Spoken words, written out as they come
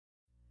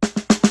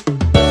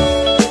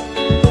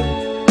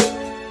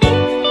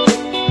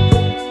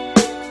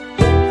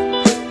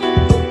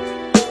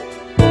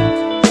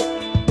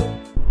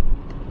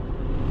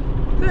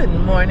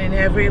morning,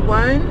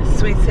 everyone.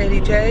 Swt Sadie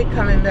J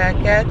coming back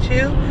at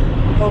you.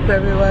 Hope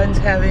everyone's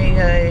having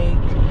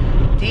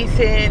a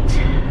decent,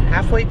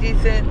 halfway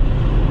decent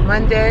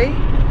Monday.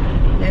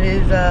 It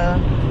is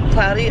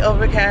cloudy,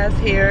 overcast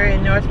here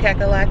in North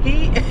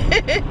Kakalaki.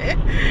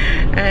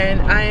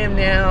 And I am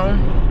now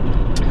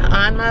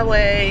on my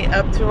way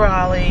up to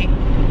Raleigh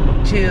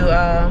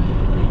to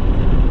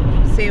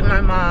see my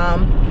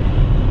mom.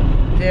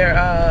 They're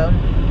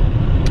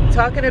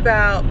talking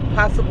about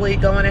possibly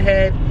going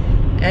ahead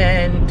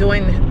and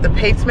doing the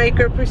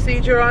pacemaker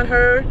procedure on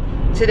her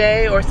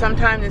today or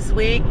sometime this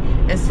week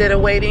instead of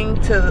waiting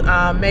till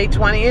May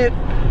 20th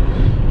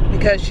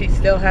because she's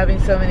still having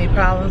so many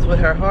problems with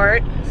her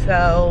heart.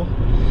 So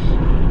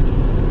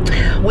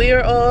we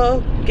are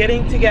all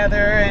getting together,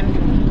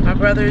 and my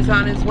brother's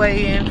on his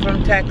way in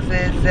from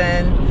Texas,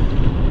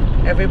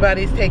 and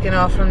everybody's taking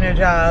off from their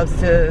jobs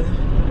to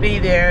be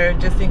there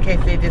just in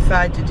case they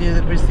decide to do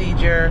the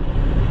procedure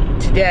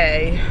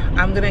today.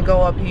 I'm gonna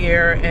go up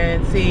here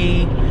and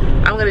see.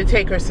 I'm gonna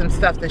take her some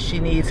stuff that she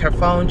needs, her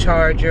phone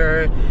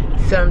charger,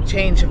 some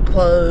change of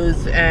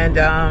clothes, and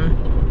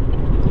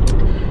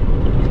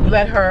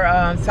let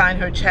her sign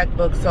her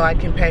checkbook so I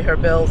can pay her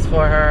bills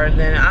for her. And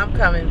then I'm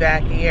coming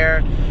back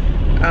here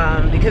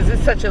because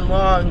it's such a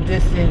long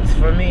distance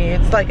for me.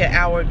 It's like an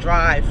hour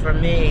drive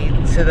from me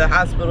to the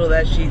hospital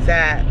that she's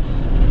at.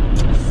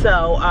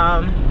 So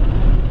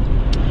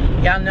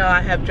y'all know I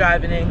have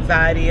driving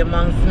anxiety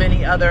amongst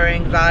many other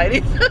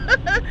anxieties.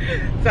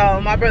 So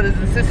my brothers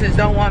and sisters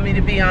don't want me to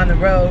be on the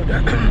road,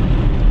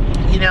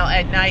 you know,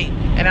 at night.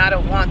 And I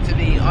don't want to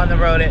be on the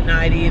road at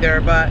night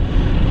either, but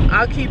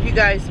I'll keep you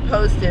guys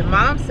posted.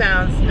 Mom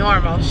sounds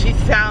normal. She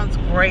sounds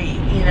great,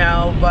 you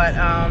know, but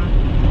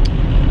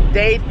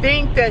they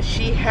think that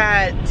she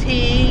had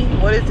TMIs,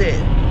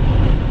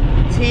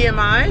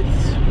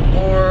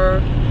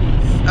 or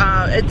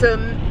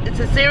it's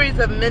a series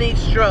of mini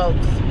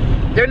strokes.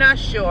 They're not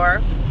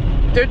sure.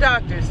 They're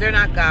doctors, they're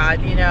not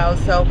God, you know,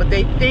 so, but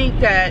they think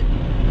that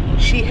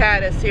she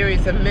had a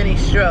series of mini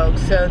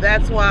strokes. So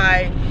that's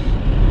why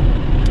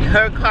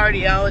her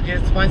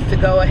cardiologist wants to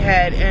go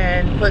ahead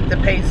and put the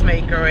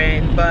pacemaker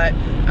in. But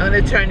I'm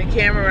going to turn the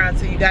camera around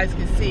so you guys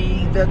can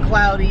see the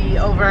cloudy,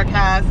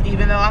 overcast,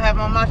 even though I have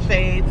on my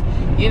shades.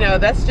 You know,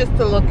 that's just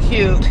to look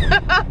cute.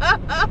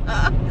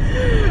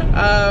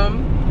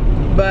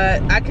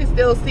 But I can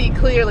still see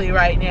clearly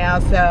right now,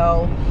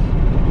 so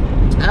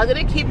I'm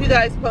gonna keep you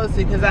guys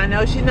posted because I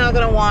know she's not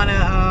gonna want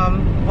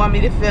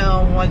me to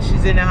film once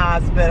she's in the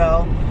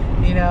hospital,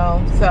 you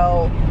know.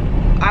 So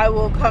I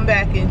will come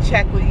back and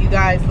check with you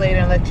guys later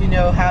and let you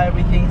know how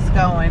everything's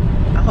going.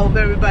 I hope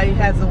everybody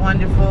has a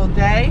wonderful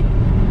day.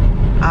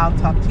 I'll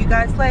talk to you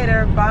guys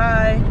later.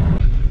 Bye.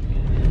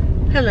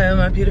 Hello,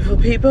 my beautiful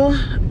people.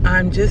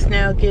 I'm just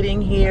now getting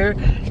here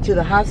to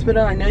the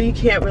hospital. I know you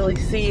can't really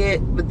see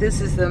it, but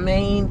this is the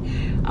main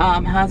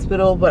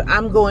hospital, but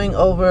I'm going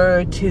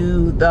over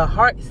to the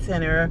heart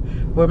center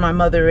where my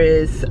mother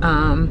is.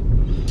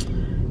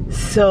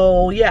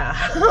 So yeah,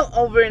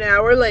 over an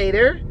hour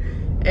later,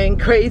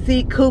 and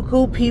crazy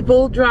cuckoo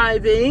people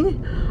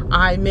driving,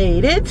 I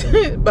made it.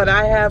 But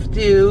I have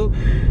to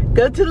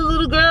go to the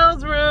little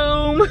girl's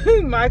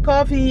room. My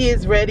coffee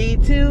is ready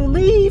to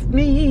leave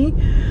me.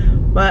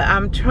 But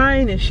I'm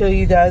trying to show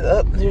you guys.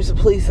 Oh, there's a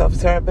police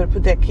officer. I better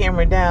put that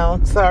camera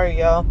down. Sorry,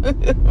 y'all.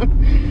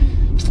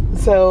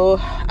 So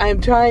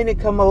I'm trying to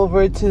come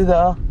over to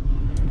the.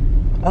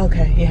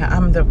 Okay, yeah,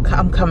 I'm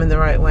coming the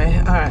right way.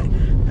 All right.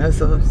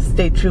 As a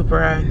state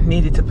trooper, I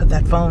needed to put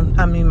that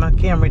my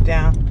camera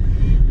down.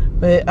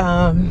 But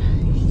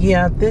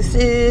yeah, this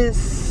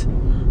is.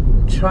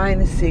 I'm trying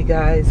to see,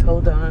 guys.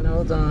 Hold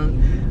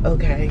on.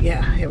 Okay,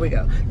 yeah, here we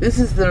go. This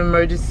is the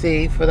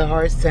emergency for the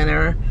heart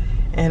center.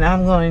 And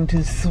I'm going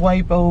to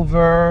swipe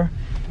over,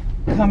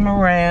 come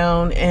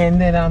around,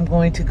 and then I'm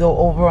going to go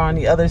over on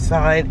the other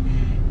side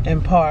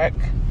and park.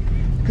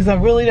 Because I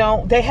really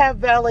don't, they have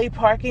valet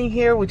parking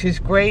here, which is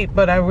great,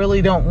 but I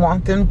really don't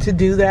want them to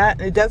do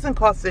that. It doesn't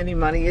cost any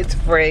money, it's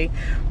free.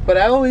 But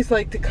I always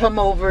like to come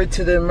over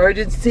to the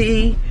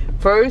emergency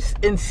first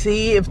and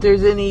see if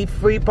there's any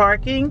free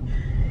parking.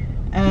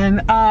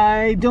 And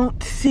I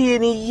don't see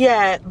any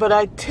yet, but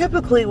I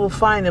typically will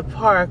find a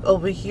park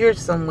over here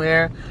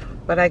somewhere.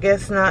 But I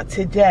guess not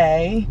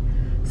today.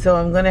 So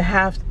I'm gonna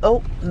have to,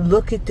 oh,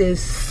 look at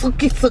this.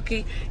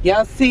 Looky.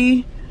 Y'all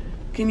see?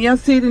 Can y'all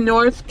see the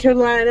North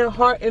Carolina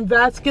Heart and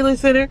Vascular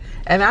Center?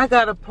 And I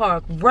got a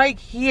park right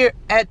here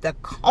at the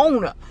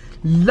corner.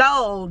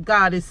 Lord,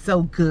 God is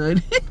so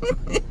good.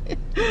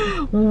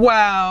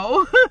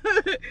 Wow.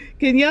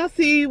 Can y'all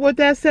see what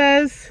that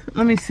says?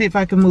 Let me see if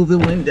I can move the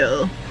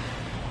window.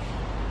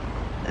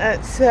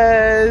 That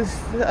says,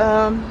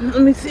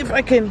 let me see if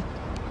I can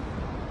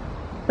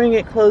bring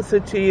it closer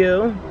to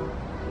you.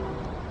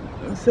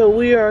 So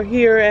we are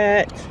here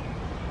at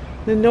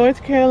the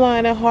North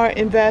Carolina Heart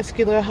and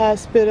Vascular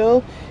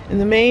Hospital,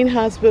 and the main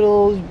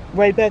hospital is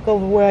right back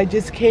over where I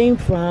just came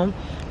from.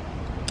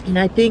 And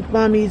I think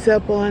Mommy's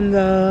up on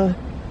the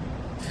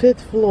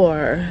 5th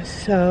floor.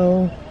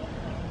 So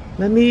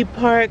let me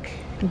park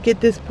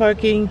get this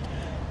parking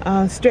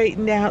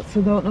straightened out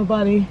so don't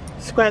nobody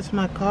scratch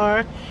my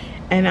car,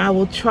 and I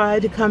will try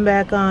to come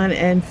back on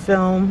and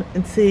film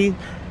and see.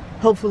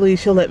 Hopefully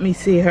she'll let me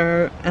see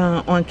her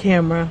on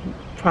camera.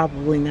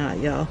 Probably not,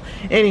 y'all.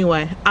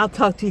 Anyway, I'll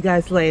talk to you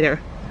guys later.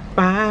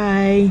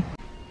 Bye.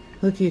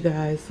 Look, you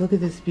guys, look at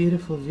this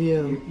beautiful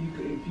view.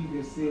 If you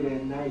can see it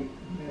at night,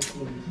 that's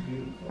when it's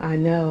beautiful. I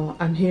know.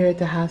 I'm here at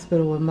the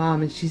hospital with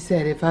Mom, and she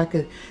said if I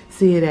could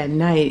see it at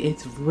night,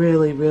 it's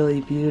really,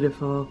 really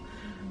beautiful.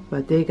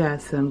 But they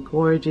got some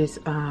gorgeous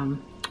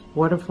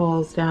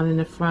waterfalls down in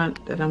the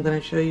front that I'm going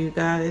to show you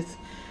guys.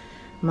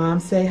 Mom,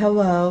 say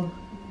hello.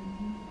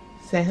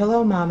 Say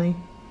hello, Mommy.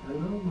 Hello,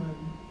 Mommy.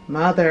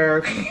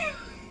 Mother.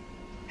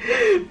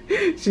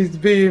 She's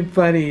being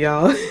funny,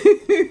 y'all.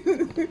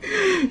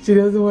 She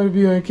doesn't want to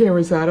be on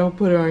camera, so I don't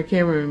put her on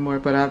camera anymore.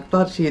 But I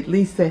thought she'd at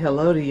least say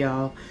hello to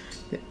y'all.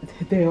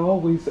 They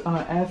always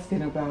are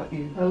asking about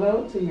you.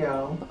 Hello to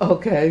y'all.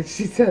 Okay,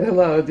 she said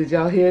hello. Did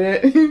y'all hear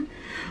that?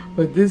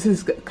 But this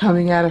is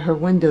coming out of her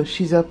window.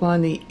 She's up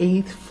on the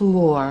 8th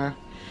floor,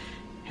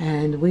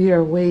 and we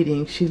are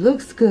waiting. She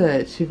looks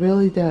good. She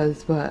really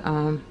does, but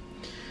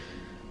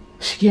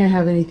she can't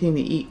have anything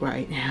to eat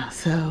right now.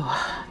 So,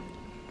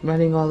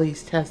 running all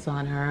these tests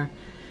on her.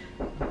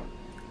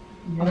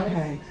 Yes.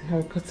 Okay,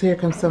 here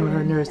comes some of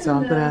her nerves, so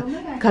I'm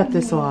gonna cut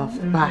this off.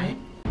 Bye.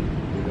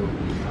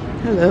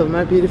 Hello,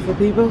 my beautiful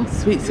people.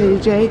 Swt Sadie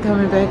J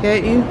coming back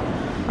at you.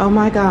 Oh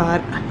my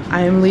God,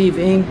 I am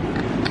leaving.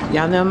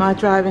 Y'all know my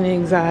driving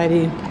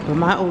anxiety, but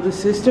my older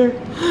sister,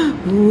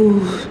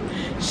 ooh,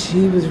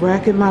 she was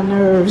racking my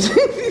nerves.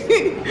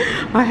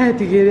 I had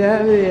to get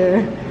out of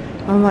there.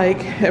 I'm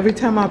like, every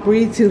time I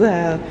breathe too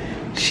loud,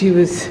 she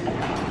was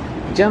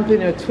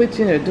jumping or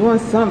twitching or doing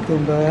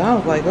something, but I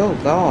was like, oh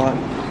God.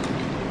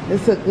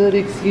 It's a good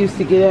excuse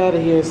to get out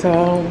of here so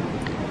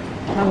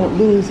I don't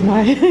lose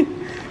my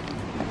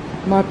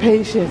my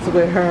patience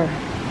with her.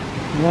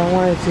 And I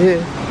wanted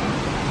to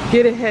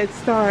get a head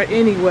start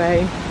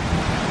anyway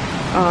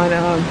on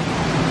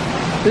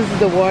this is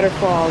the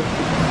waterfall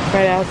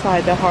right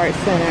outside the Heart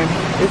Center.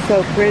 It's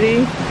so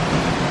pretty.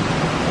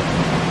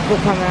 People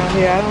come out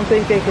here. I don't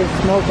think they can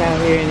smoke out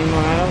here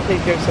anymore. I don't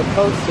think they're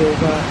supposed to,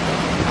 but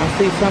I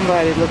see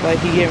somebody look like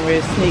he getting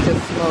ready to sneak a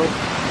smoke.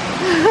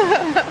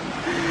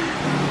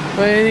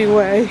 But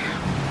anyway,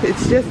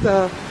 it's just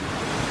a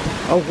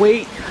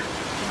waiting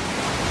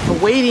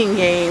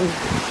game.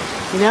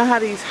 You know how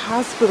these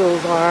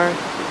hospitals are,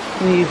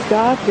 and these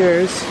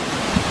doctors,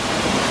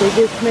 they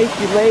just make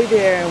you lay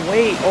there and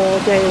wait all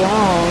day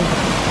long.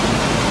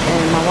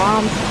 And my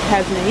mom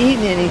hasn't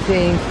eaten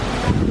anything.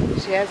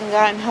 She hasn't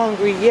gotten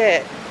hungry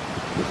yet.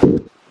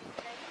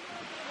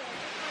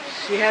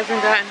 She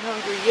hasn't gotten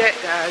hungry yet,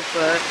 guys,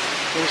 but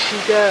when she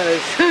does,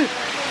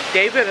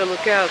 they better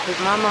look out, because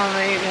my mama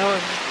ain't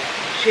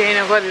she ain't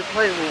nobody to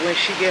play with when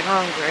she get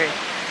hungry.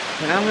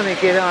 But I'm gonna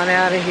get on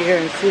out of here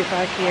and see if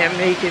I can't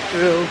make it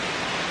through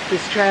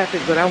this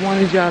traffic. But I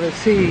wanted y'all to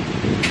see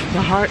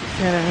the Heart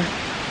Center.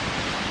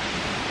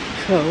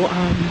 So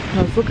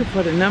I was looking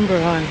for the number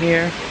on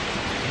here.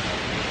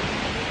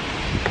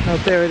 Oh,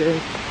 there it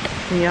is.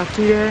 Can y'all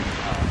see that?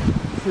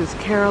 This is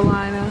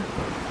Carolina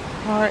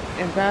Heart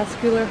and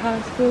Vascular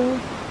Hospital.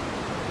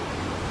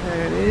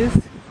 There it is.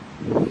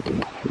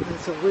 And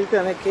so we're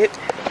gonna get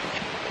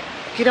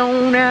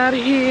on out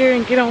of here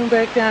and get on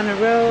back down the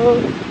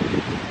road,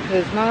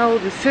 because my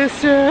older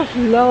sister,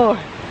 Lord,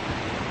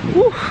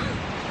 whew,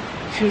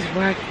 she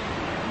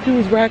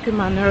was racking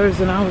my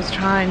nerves, and I was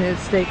trying to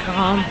stay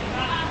calm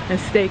and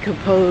stay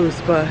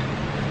composed, but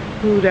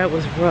ooh, that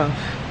was rough.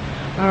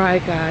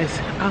 Alright guys,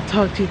 I'll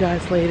talk to you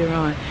guys later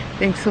on.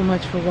 Thanks so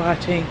much for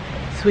watching.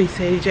 Swt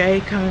Sadie J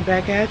coming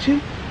back at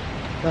you.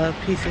 Love,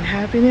 peace, and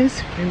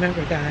happiness.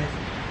 Remember guys,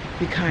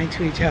 be kind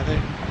to each other.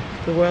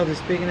 The world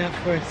is big enough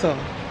for us all.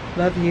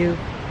 Love you.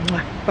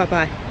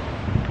 Bye-bye.